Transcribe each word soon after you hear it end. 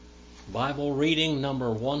Bible reading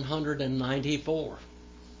number 194.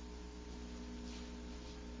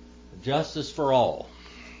 Justice for all.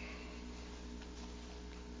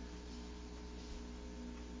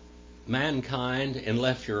 Mankind,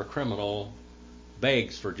 unless you're a criminal,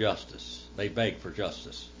 begs for justice. They beg for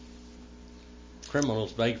justice.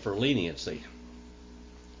 Criminals beg for leniency.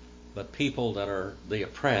 But people that are the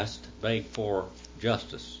oppressed beg for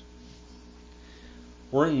justice.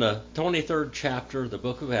 We're in the 23rd chapter of the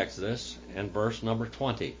book of Exodus and verse number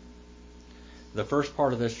 20. The first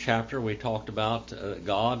part of this chapter we talked about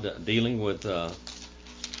God dealing with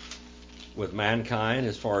mankind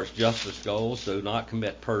as far as justice goes. Do not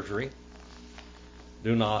commit perjury.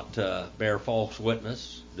 Do not bear false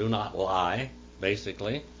witness. Do not lie,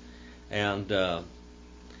 basically. And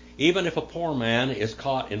even if a poor man is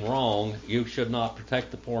caught in wrong, you should not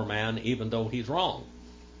protect the poor man even though he's wrong.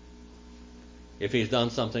 If he's done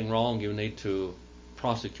something wrong, you need to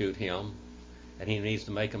prosecute him, and he needs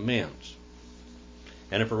to make amends.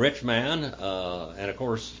 And if a rich man, and of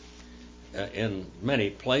course, in many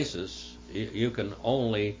places, you can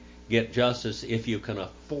only get justice if you can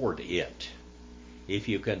afford it. If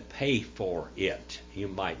you can pay for it, you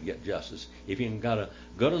might get justice. If you've got a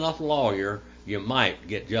good enough lawyer, you might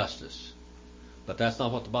get justice. But that's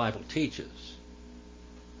not what the Bible teaches.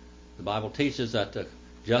 The Bible teaches that the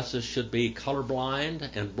justice should be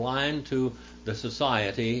colorblind and blind to the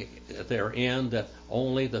society that they're in, that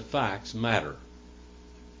only the facts matter.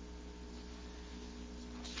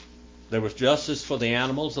 There was justice for the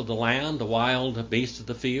animals of the land, the wild beasts of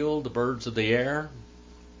the field, the birds of the air.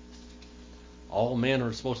 All men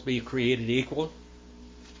are supposed to be created equal.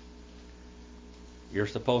 You're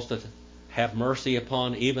supposed to have mercy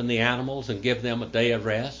upon even the animals and give them a day of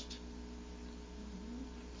rest.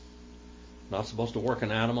 Not supposed to work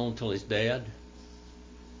an animal until he's dead,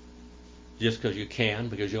 just because you can,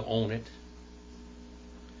 because you own it.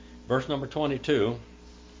 Verse number 22,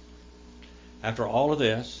 after all of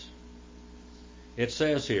this, it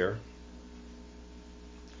says here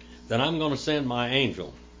that I'm going to send my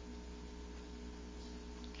angel.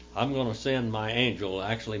 I'm going to send my angel,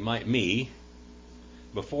 actually me,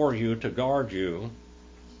 before you to guard you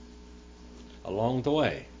along the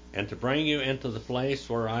way, and to bring you into the place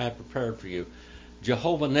where I have prepared for you.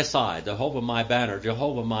 Jehovah Nissi, Jehovah my banner,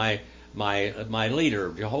 Jehovah my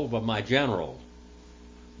leader, Jehovah my general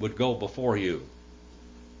would go before you.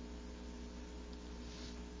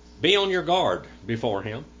 Be on your guard before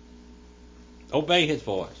him. Obey his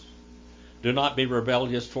voice. Do not be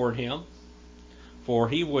rebellious toward him, for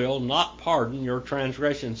he will not pardon your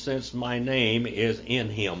transgression, since my name is in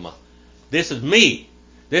him. This is me.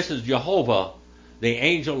 This is Jehovah, the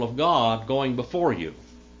angel of God, going before you.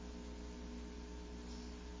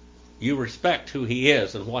 You respect who he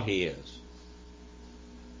is and what he is.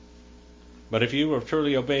 But if you will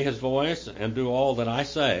truly obey his voice and do all that I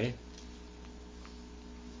say,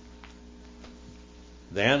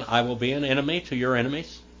 then I will be an enemy to your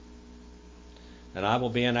enemies, and I will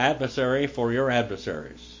be an adversary for your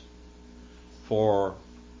adversaries. For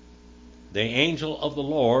the angel of the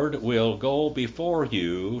Lord will go before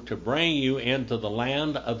you to bring you into the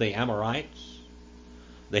land of the Amorites,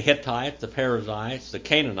 the Hittites, the Perizzites, the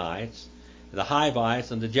Canaanites, the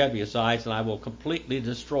Hivites, and the Jebusites, and I will completely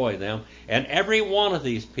destroy them. And every one of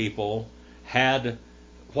these people had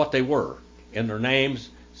what they were. In their names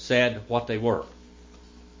said what they were.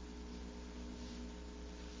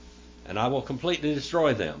 And I will completely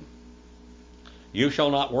destroy them. You shall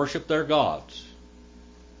not worship their gods,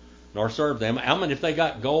 nor serve them. I mean, if they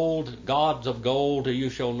got gold, gods of gold, you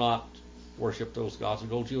shall not worship those gods of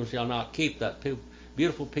gold. You shall not keep that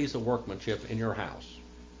beautiful piece of workmanship in your house.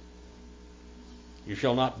 You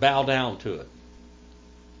shall not bow down to it.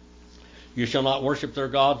 You shall not worship their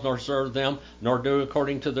gods, nor serve them, nor do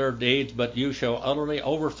according to their deeds, but you shall utterly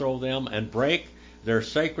overthrow them and break their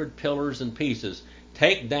sacred pillars in pieces.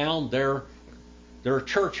 Take down their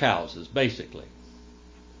church houses, basically.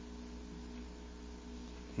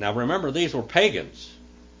 Now remember, these were pagans.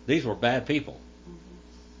 These were bad people.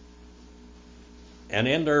 And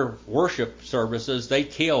in their worship services, they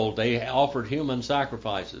killed, they offered human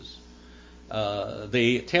sacrifices.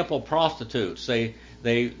 The temple prostitutes, they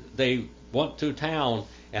went to town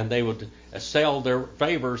and they would sell their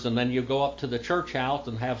favors, and then you go up to the church house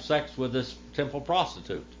and have sex with this temple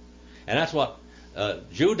prostitute. And that's what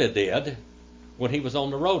Judah did when he was on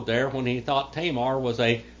the road there, when he thought Tamar was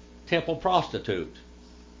a temple prostitute.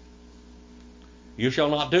 You shall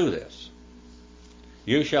not do this.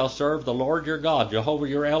 You shall serve the Lord your God, Jehovah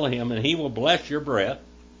your Elohim, and he will bless your bread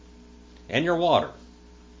and your water.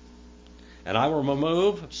 And I will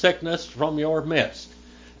remove sickness from your midst.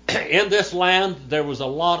 In this land, there was a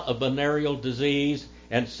lot of venereal disease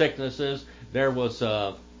and sicknesses. There was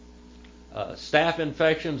staph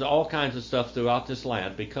infections, all kinds of stuff throughout this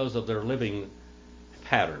land because of their living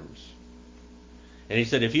patterns. And he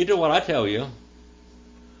said, if you do what I tell you,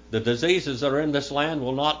 the diseases that are in this land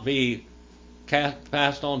will not be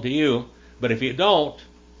passed on to you, but if you don't,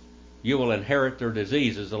 you will inherit their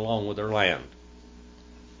diseases along with their land.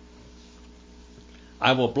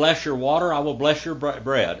 I will bless your water, I will bless your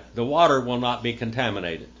bread. The water will not be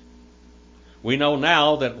contaminated. We know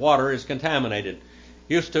now that water is contaminated.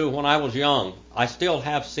 Used to, when I was young, I still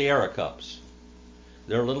have Sierra cups.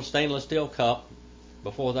 They're a little stainless steel cup.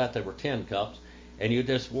 Before that, they were tin cups. And you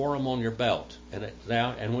just wore them on your belt.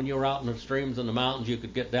 And when you were out in the streams and the mountains, you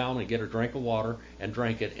could get down and get a drink of water and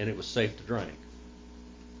drink it, and it was safe to drink.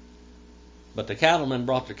 But the cattlemen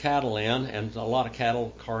brought their cattle in, and a lot of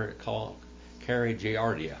cattle carry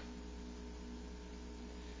Giardia.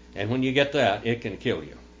 And when you get that, it can kill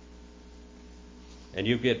you. And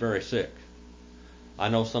you get very sick. I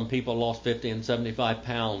know some people lost 50 and 75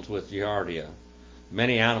 pounds with Giardia.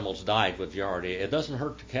 Many animals died with Giardia. It doesn't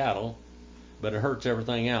hurt the cattle, but it hurts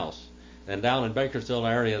everything else. And down in Bakersfield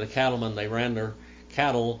area, the cattlemen, they ran their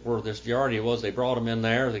cattle where this Giardia was. They brought them in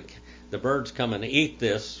there. The birds come and eat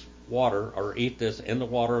this water, or eat this in the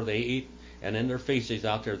water. They eat, and in their feces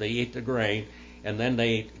out there, they eat the grain, and then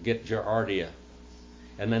they get Giardia.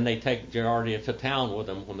 And then they take Giardia to town with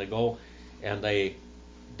them when they go, and they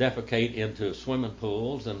defecate into swimming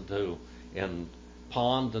pools and in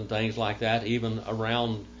ponds and things like that, even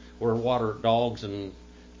around where water dogs and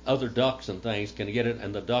other ducks and things can get it,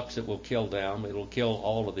 and the ducks, it will kill them. It will kill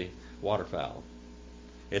all of the waterfowl.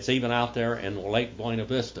 It's even out there in Lake Buena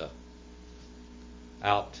Vista,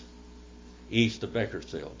 out east of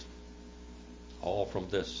Bakersfield, all from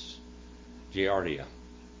this Giardia.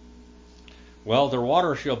 Well, their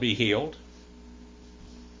water shall be healed.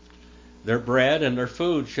 Their bread and their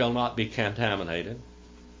food shall not be contaminated.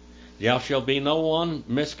 There shall be no one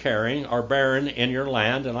miscarrying or barren in your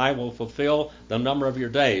land, and I will fulfill the number of your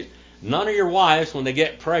days. None of your wives, when they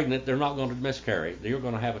get pregnant, they're not going to miscarry. You're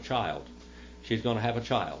going to have a child. She's going to have a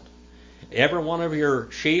child. Every one of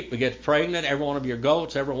your sheep that gets pregnant, every one of your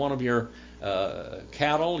goats, every one of your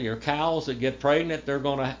cattle, your cows that get pregnant, they're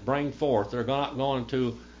going to bring forth. They're not going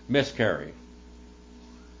to miscarry.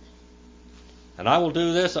 And I will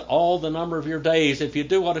do this all the number of your days if you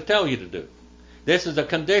do what I tell you to do. This is a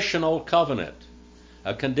conditional covenant.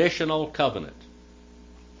 A conditional covenant.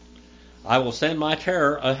 I will send my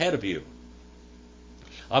terror ahead of you.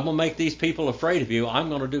 I'm going to make these people afraid of you. I'm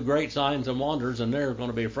going to do great signs and wonders, and they're going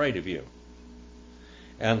to be afraid of you.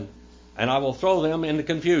 And I will throw them into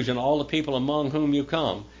confusion, all the people among whom you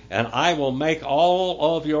come. And I will make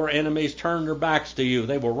all of your enemies turn their backs to you.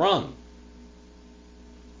 They will run.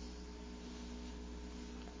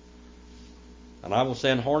 And I will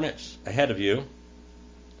send hornets ahead of you,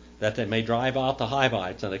 that they may drive out the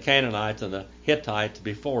Hivites and the Canaanites and the Hittites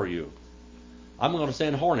before you. I'm going to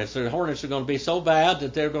send hornets. The hornets are going to be so bad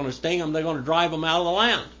that they're going to sting them. They're going to drive them out of the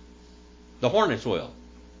land. The hornets will.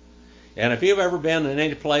 And if you've ever been in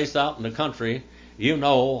any place out in the country, you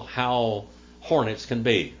know how hornets can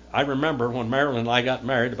be. I remember when Marilyn and I got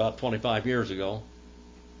married about 25 years ago,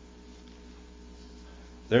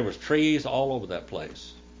 there was trees all over that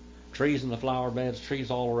place. Trees in the flower beds, trees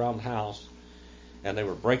all around the house. And they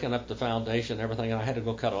were breaking up the foundation and everything, and I had to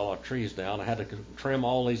go cut all the trees down. I had to trim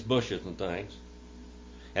all these bushes and things.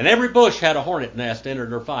 And every bush had a hornet nest in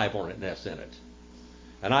it, or 5 hornet nests in it.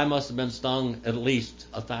 And I must have been stung at least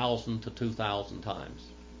 1,000 to 2,000 times.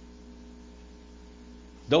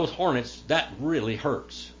 Those hornets, that really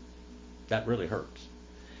hurts. That really hurts.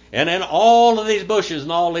 And in all of these bushes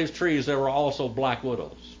and all these trees, there were also black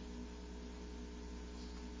widows.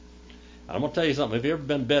 I'm going to tell you something. If you've ever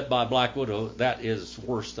been bit by a black widow, that is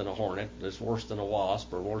worse than a hornet. It's worse than a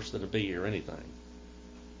wasp, or worse than a bee or anything.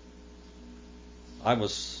 I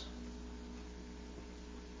was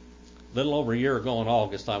a little over a year ago in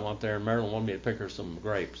August, I went there, and Marilyn wanted me to pick her some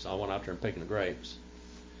grapes. I went out there and picked the grapes.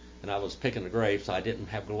 And I was picking the grapes. I didn't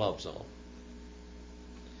have gloves on.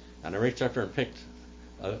 And I reached up there and picked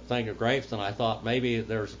a thing of grapes, and I thought maybe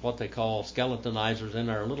there's what they call skeletonizers in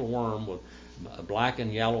there, a little worm with a black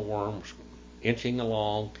and yellow worm inching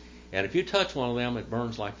along, and if you touch one of them, it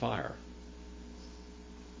burns like fire.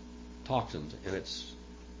 Toxins in its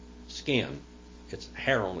skin, its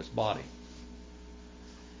hair on its body.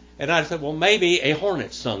 And I said, well, maybe a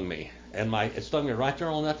hornet stung me, and it stung me right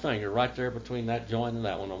there on that finger, right there between that joint and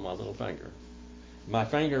that one on my little finger. My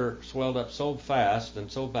finger swelled up so fast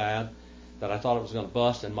and so bad that I thought it was going to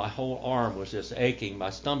bust, and my whole arm was just aching. My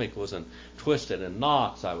stomach was twisted in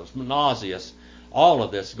knots. I was nauseous. All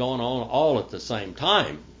of this going on all at the same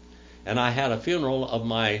time. And I had a funeral of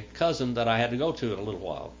my cousin that I had to go to in a little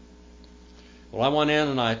while. Well, I went in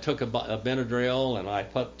and I took a Benadryl, and I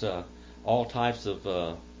put all types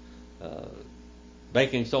of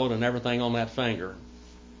baking soda and everything on that finger.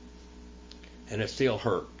 And it still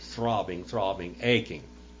hurt, throbbing, aching.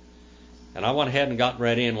 And I went ahead and got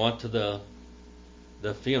ready and went to the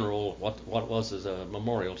funeral, what was as a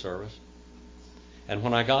memorial service. And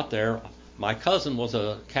when I got there, my cousin was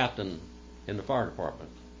a captain in the fire department.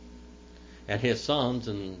 And his sons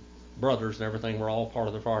and brothers and everything were all part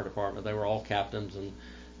of the fire department. They were all captains and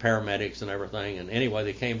paramedics and everything. And anyway,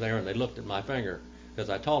 they came there and they looked at my finger, because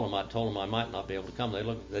I told them I might not be able to come.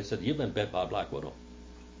 They said, "You've been bit by a black widow.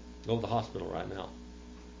 Go to the hospital right now."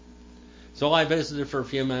 So I visited for a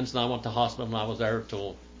few minutes, and I went to the hospital, and I was there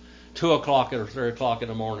till 2 o'clock or 3 o'clock in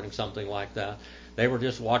the morning, something like that. They were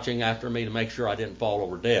just watching after me to make sure I didn't fall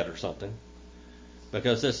over dead or something.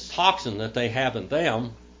 Because this toxin that they have in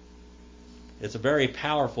them, it's a very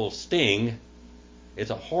powerful sting. It's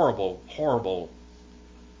a horrible,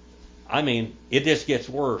 it just gets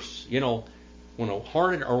worse. You know, when a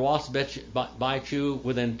hornet or wasp bites you,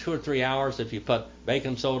 within 2 or 3 hours, if you put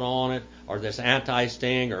baking soda on it, or this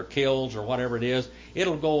anti-sting or kills or whatever it is,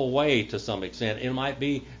 it'll go away to some extent. It might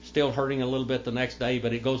be still hurting a little bit the next day,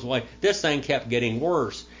 but it goes away. This thing kept getting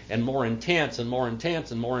worse and more intense and more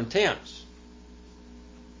intense and more intense.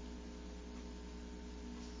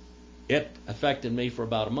 It affected me for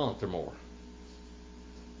about a month or more.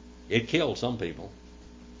 It killed some people.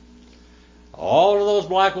 All of those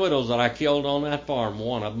black widows that I killed on that farm,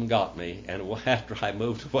 one of them got me, and after I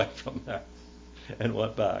moved away from there and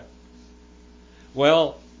went back.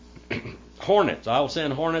 Well, hornets. I will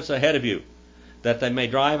send hornets ahead of you, that they may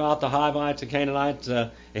drive out the Hivites and Canaanites,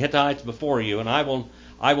 and Hittites before you, and I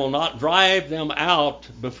will not drive them out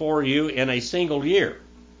before you in a single year.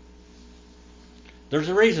 There's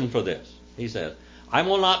a reason for this, he says. I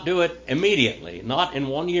will not do it immediately, not in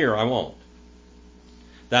 1 year I won't.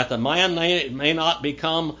 That the land may not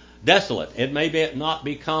become desolate. It may not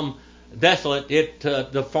become desolate.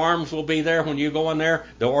 The farms will be there when you go in there.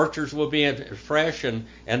 The orchards will be fresh and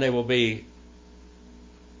they will be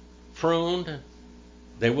pruned.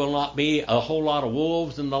 There will not be a whole lot of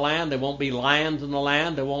wolves in the land. There won't be lions in the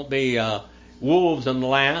land. There won't be wolves in the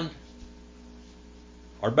land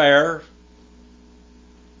or bears.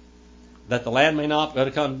 That the land may not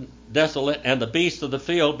become desolate and the beasts of the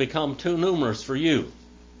field become too numerous for you.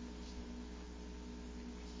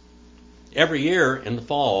 Every year in the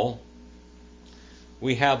fall,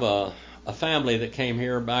 we have a family that came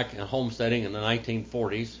here back in homesteading in the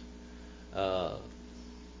 1940s.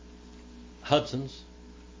 Hudsons.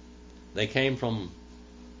 They came from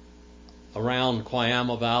around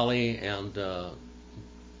Kiama Valley and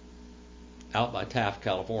out by Taft,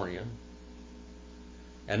 California.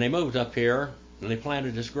 And they moved up here, and they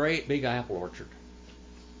planted this great big apple orchard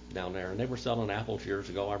down there. And they were selling apples years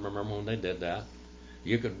ago. I remember when they did that.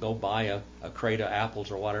 You could go buy a crate of apples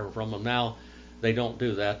or whatever from them. Now they don't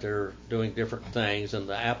do that. They're doing different things, and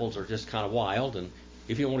the apples are just kind of wild. And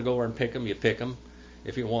if you want to go over and pick them, you pick them.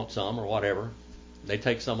 If you want some or whatever. They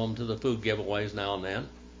take some of them to the food giveaways now and then.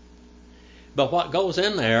 But what goes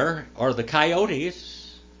in there are the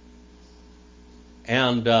coyotes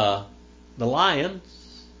and the lions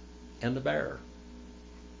and the bear.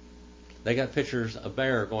 They got pictures of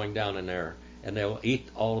bear going down in there, and they'll eat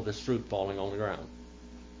all of this fruit falling on the ground.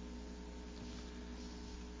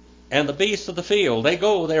 And the beasts of the field,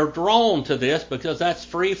 they're drawn to this because that's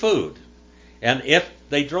free food. And if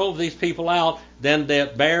they drove these people out, then the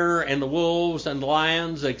bear and the wolves and the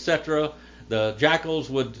lions, etc., the jackals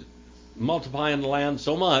would multiply in the land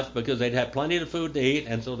so much because they'd have plenty of food to eat,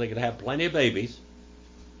 and so they could have plenty of babies.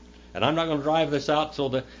 And I'm not going to drive this out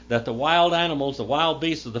so that the wild animals, the wild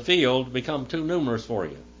beasts of the field, become too numerous for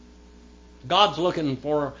you. God's looking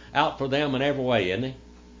out for them in every way, isn't he?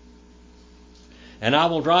 And I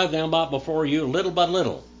will drive them out before you little by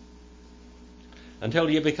little, until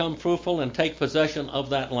you become fruitful and take possession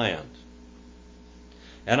of that land.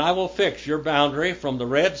 And I will fix your boundary from the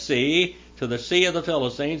Red Sea to the Sea of the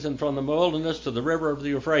Philistines, and from the wilderness to the river of the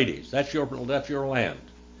Euphrates. That's your land.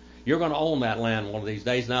 You're going to own that land one of these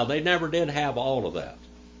days. Now, they never did have all of that.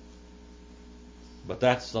 But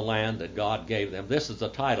that's the land that God gave them. This is the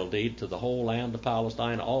title deed to the whole land of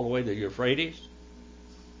Palestine, all the way to the Euphrates.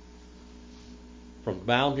 From the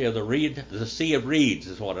boundary of the Sea of Reeds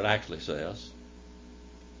is what it actually says.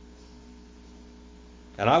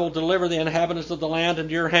 And I will deliver the inhabitants of the land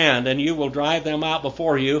into your hand, and you will drive them out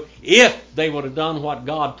before you. If they would have done what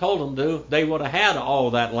God told them to do, they would have had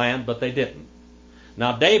all that land, but they didn't.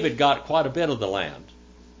 Now David got quite a bit of the land.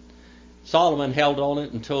 Solomon held on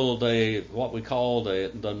it until what we call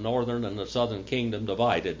the northern and the southern kingdom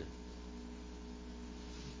divided.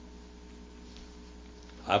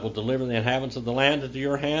 I will deliver the inhabitants of the land into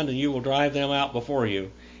your hand, and you will drive them out before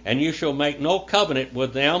you. And you shall make no covenant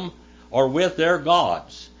with them or with their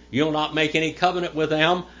gods. You'll not make any covenant with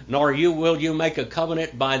them, nor will you make a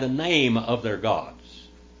covenant by the name of their gods.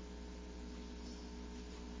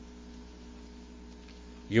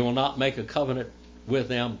 You will not make a covenant with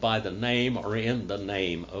them by the name or in the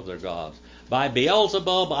name of their gods. By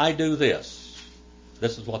Beelzebub I do this.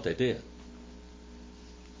 This is what they did.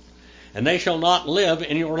 And they shall not live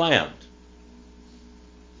in your land.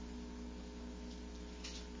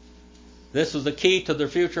 This was the key to their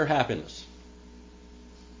future happiness.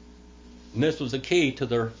 And this was the key to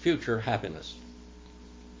their future happiness.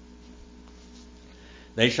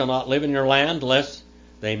 They shall not live in your land lest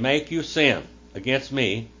they make you sin against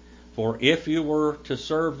me. For if you were to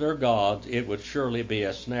serve their gods, it would surely be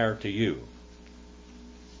a snare to you.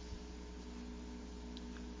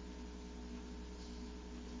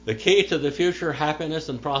 The key to the future happiness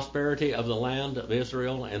and prosperity of the land of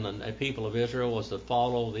Israel and the people of Israel was to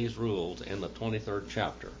follow these rules in the 23rd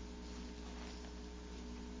chapter.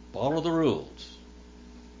 Follow the rules.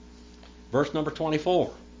 Verse number 24.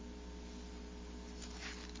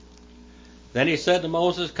 Then he said to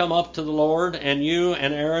Moses, come up to the Lord, and you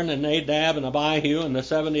and Aaron and Nadab and Abihu and the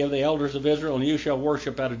 70 of the elders of Israel, and you shall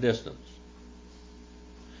worship at a distance.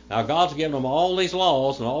 Now God's given them all these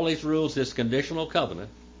laws and all these rules, this conditional covenant.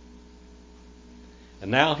 And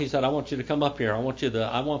now he said, I want you to come up here. I want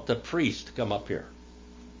the priest to come up here.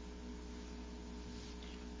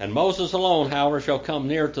 And Moses alone, however, shall come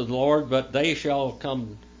near to the Lord, but they shall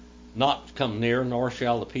not come near, nor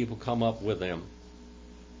shall the people come up with them.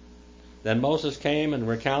 Then Moses came and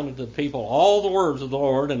recounted to the people all the words of the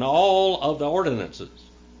Lord and all of the ordinances.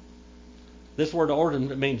 This word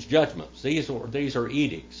ordinance means judgments. These are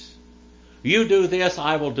edicts. You do this,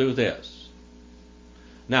 I will do this.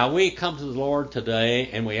 Now we come to the Lord today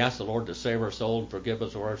and we ask the Lord to save our soul and forgive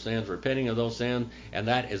us of our sins, repenting of those sins, and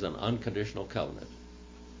that is an unconditional covenant.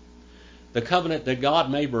 The covenant that God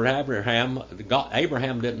made with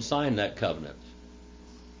Abraham didn't sign that covenant.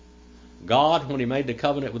 God, when he made the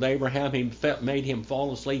covenant with Abraham, he made him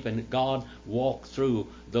fall asleep, and God walked through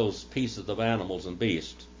those pieces of animals and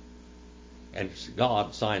beasts. And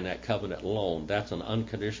God signed that covenant alone. That's an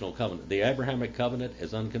unconditional covenant. The Abrahamic covenant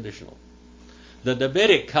is unconditional. The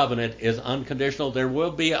Davidic covenant is unconditional. There will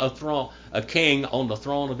be a king on the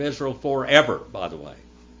throne of Israel forever, by the way.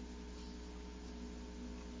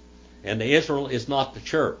 And Israel is not the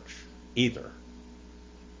church either.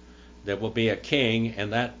 There will be a king,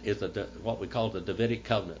 and that is what we call the Davidic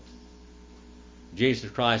covenant. Jesus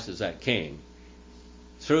Christ is that king.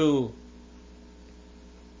 Through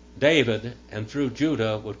David and through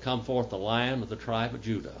Judah would come forth the Lion of the tribe of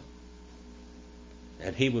Judah.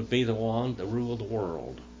 And he would be the one to rule the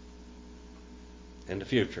world in the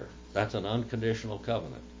future. That's an unconditional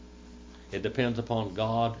covenant. It depends upon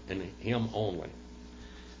God and him only.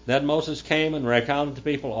 Then Moses came and recounted to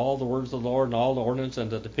the people all the words of the Lord and all the ordinances, and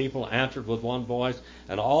that the people answered with one voice,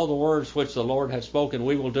 and all the words which the Lord has spoken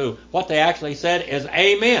we will do. What they actually said is,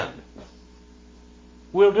 Amen.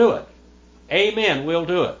 We'll do it. Amen, we'll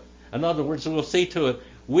do it. In other words, we'll see to it.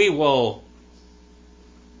 We will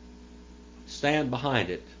stand behind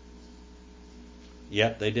it.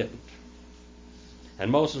 Yet they didn't.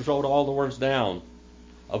 And Moses wrote all the words down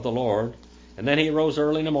of the Lord, and then he arose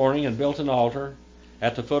early in the morning and built an altar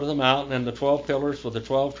at the foot of the mountain, and the 12 pillars for the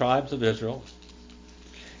 12 tribes of Israel.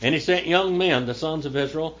 And he sent young men, the sons of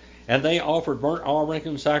Israel, and they offered burnt offerings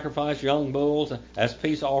and sacrificed young bulls as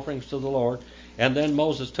peace offerings to the Lord. And then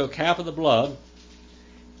Moses took half of the blood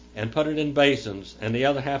and put it in basins, and the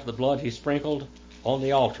other half of the blood he sprinkled on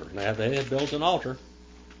the altar. Now they had built an altar.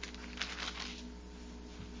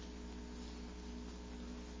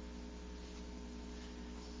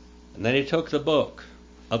 And then he took the book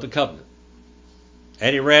of the covenant,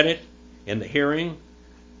 and he read it in the hearing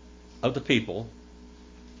of the people.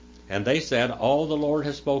 And they said, all the Lord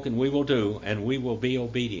has spoken we will do, and we will be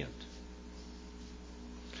obedient.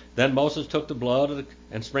 Then Moses took the blood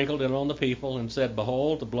and sprinkled it on the people, and said,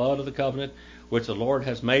 behold, the blood of the covenant which the Lord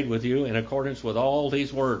has made with you in accordance with all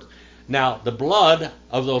these words. Now, the blood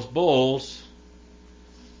of those bulls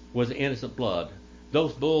was innocent blood.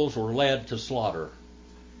 Those bulls were led to slaughter.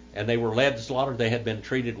 and they were led to slaughter. They had been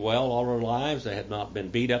treated well all their lives. They had not been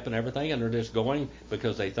beat up and everything, and they're just going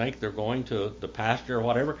because they think they're going to the pasture or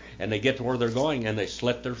whatever, and they get to where they're going and they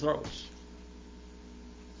slit their throats.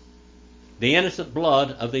 The innocent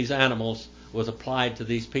blood of these animals was applied to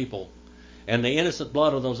these people, and the innocent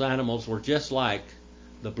blood of those animals were just like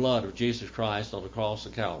the blood of Jesus Christ on the cross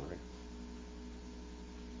of Calvary.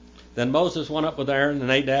 Then Moses went up with Aaron and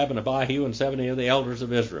Nadab and Abihu and 70 of the elders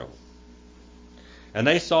of Israel. And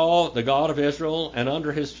they saw the God of Israel, and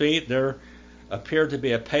under his feet there appeared to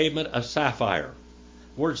be a pavement of sapphire.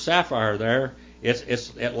 The word sapphire there,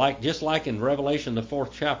 it's like just like in Revelation the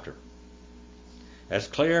 4th chapter. As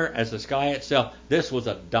clear as the sky itself. This was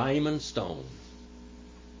a diamond stone.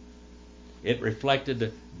 It reflected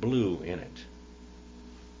the blue in it.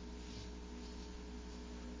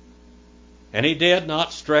 And he did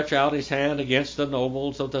not stretch out his hand against the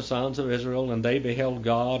nobles of the sons of Israel, and they beheld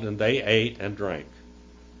God, and they ate and drank.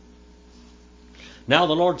 Now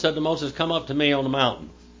the Lord said to Moses, come up to me on the mountain,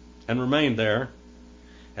 and remain there,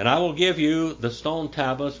 and I will give you the stone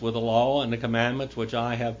tablets with the law and the commandments which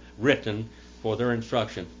I have written for their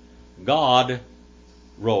instruction. God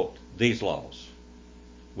wrote these laws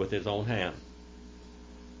with his own hand.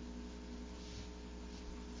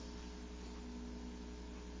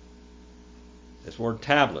 This word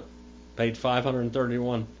tablet, page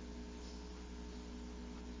 531,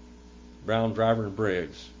 Brown, Driver, and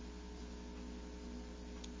Briggs.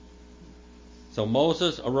 So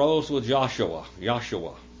Moses arose with Joshua,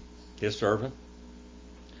 his servant.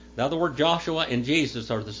 Now the word Joshua and Jesus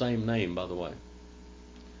are the same name, by the way.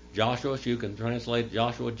 Joshua, you can translate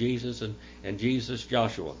Joshua Jesus, and Jesus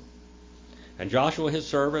Joshua. And Joshua his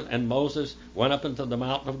servant and Moses went up into the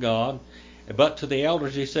mountain of God. But to the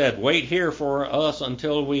elders he said, wait here for us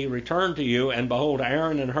until we return to you, and behold,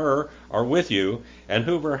 Aaron and Hur are with you, and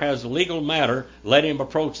whoever has legal matter, let him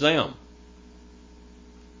approach them.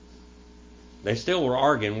 They still were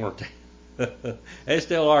arguing, weren't they? They're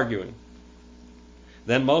still arguing.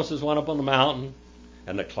 Then Moses went up on the mountain,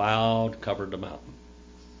 and the cloud covered the mountain.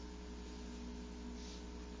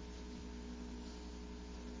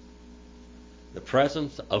 The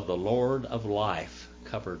presence of the Lord of life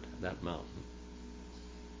covered that mountain.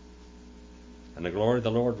 And the glory of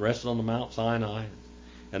the Lord rested on the Mount Sinai,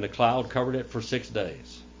 and the cloud covered it for 6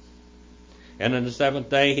 days. And on the 7th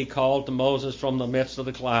day he called to Moses from the midst of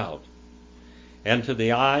the cloud. And to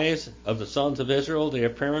the eyes of the sons of Israel, the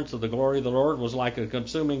appearance of the glory of the Lord was like a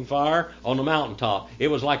consuming fire on the mountaintop. It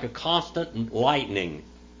was like a constant lightning,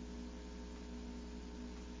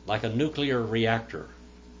 like a nuclear reactor.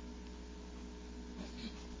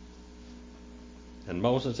 And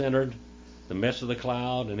Moses entered the midst of the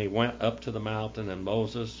cloud, and he went up to the mountain, and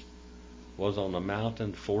Moses was on the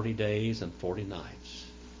mountain 40 days and 40 nights.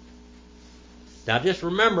 Now just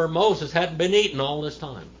remember, Moses hadn't been eating all this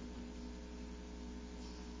time.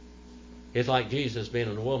 It's like Jesus being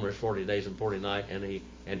in the wilderness 40 days and 40 nights,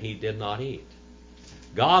 and he did not eat.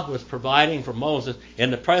 God was providing for Moses.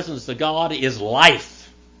 In the presence of God is life.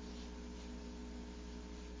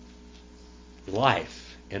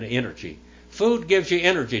 Life and energy. Food gives you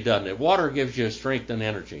energy, doesn't it? Water gives you strength and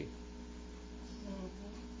energy.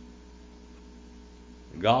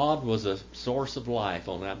 God was a source of life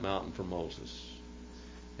on that mountain for Moses.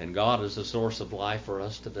 And God is a source of life for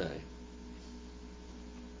us today.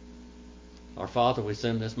 Our Father, we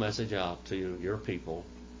send this message out to your people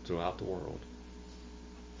throughout the world.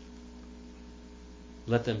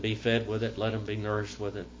 Let them be fed with it. Let them be nourished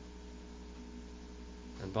with it.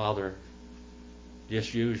 And Father,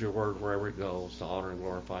 just use your word wherever it goes to honor and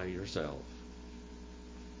glorify yourself.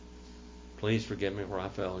 Please forgive me where I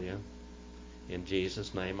fail you. In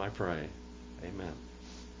Jesus' name I pray. Amen.